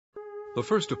The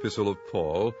first epistle of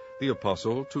Paul, the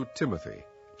apostle, to Timothy,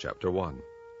 chapter 1.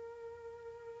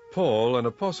 Paul, an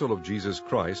apostle of Jesus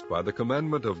Christ, by the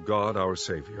commandment of God our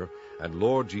Saviour, and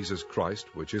Lord Jesus Christ,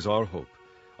 which is our hope,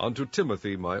 unto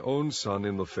Timothy, my own son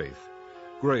in the faith,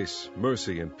 grace,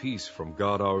 mercy, and peace from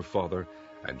God our Father,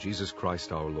 and Jesus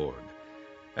Christ our Lord.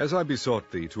 As I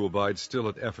besought thee to abide still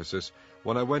at Ephesus,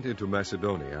 when I went into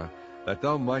Macedonia, that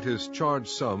thou mightest charge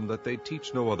some that they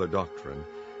teach no other doctrine,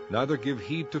 neither give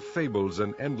heed to fables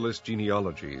and endless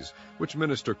genealogies, which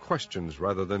minister questions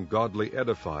rather than godly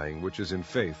edifying, which is in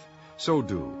faith, so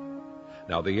do.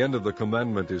 Now the end of the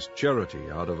commandment is charity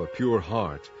out of a pure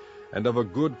heart, and of a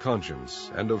good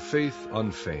conscience, and of faith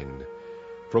unfeigned,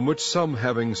 from which some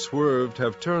having swerved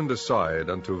have turned aside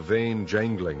unto vain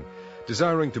jangling,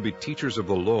 desiring to be teachers of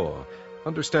the law,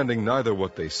 understanding neither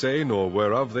what they say nor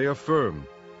whereof they affirm.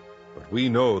 But we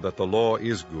know that the law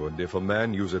is good, if a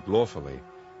man use it lawfully,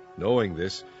 knowing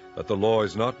this, that the law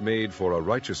is not made for a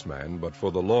righteous man, but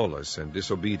for the lawless and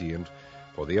disobedient,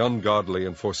 for the ungodly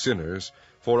and for sinners,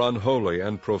 for unholy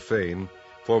and profane,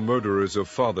 for murderers of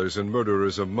fathers and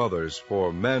murderers of mothers,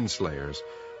 for manslayers,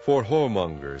 for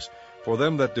whoremongers, for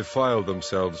them that defile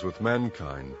themselves with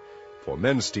mankind, for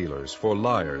men-stealers, for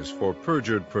liars, for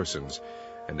perjured persons,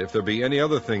 and if there be any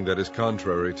other thing that is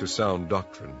contrary to sound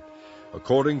doctrine,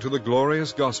 according to the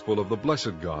glorious gospel of the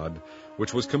blessed God,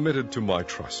 which was committed to my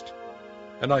trust.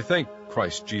 And I thank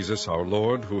Christ Jesus our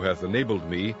Lord, who hath enabled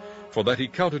me, for that he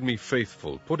counted me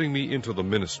faithful, putting me into the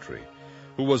ministry,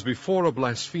 who was before a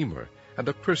blasphemer, and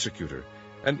a persecutor,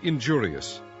 and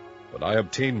injurious. But I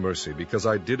obtained mercy, because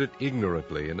I did it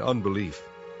ignorantly in unbelief.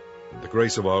 And the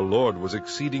grace of our Lord was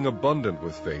exceeding abundant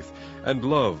with faith, and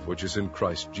love which is in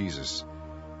Christ Jesus.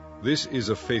 This is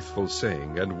a faithful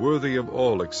saying, and worthy of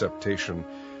all acceptation,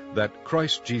 that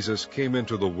Christ Jesus came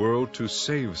into the world to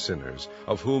save sinners,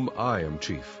 of whom I am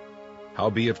chief.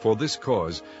 Howbeit for this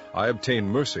cause I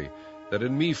obtained mercy, that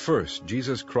in me first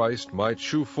Jesus Christ might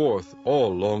shew forth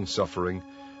all longsuffering,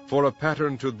 for a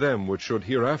pattern to them which should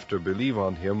hereafter believe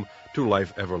on him to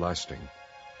life everlasting.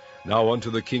 Now unto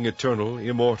the King eternal,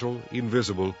 immortal,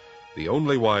 invisible, the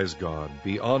only wise God,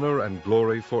 be honor and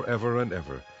glory forever and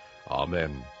ever.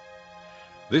 Amen.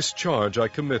 This charge I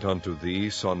commit unto thee,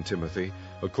 son Timothy,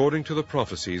 according to the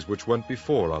prophecies which went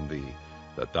before on thee,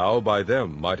 that thou by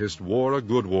them mightest war a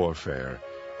good warfare,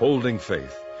 holding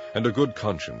faith, and a good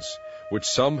conscience, which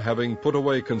some having put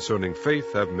away concerning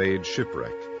faith have made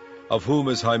shipwreck, of whom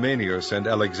is Hymenaeus and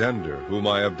Alexander, whom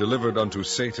I have delivered unto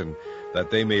Satan,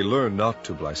 that they may learn not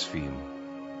to blaspheme.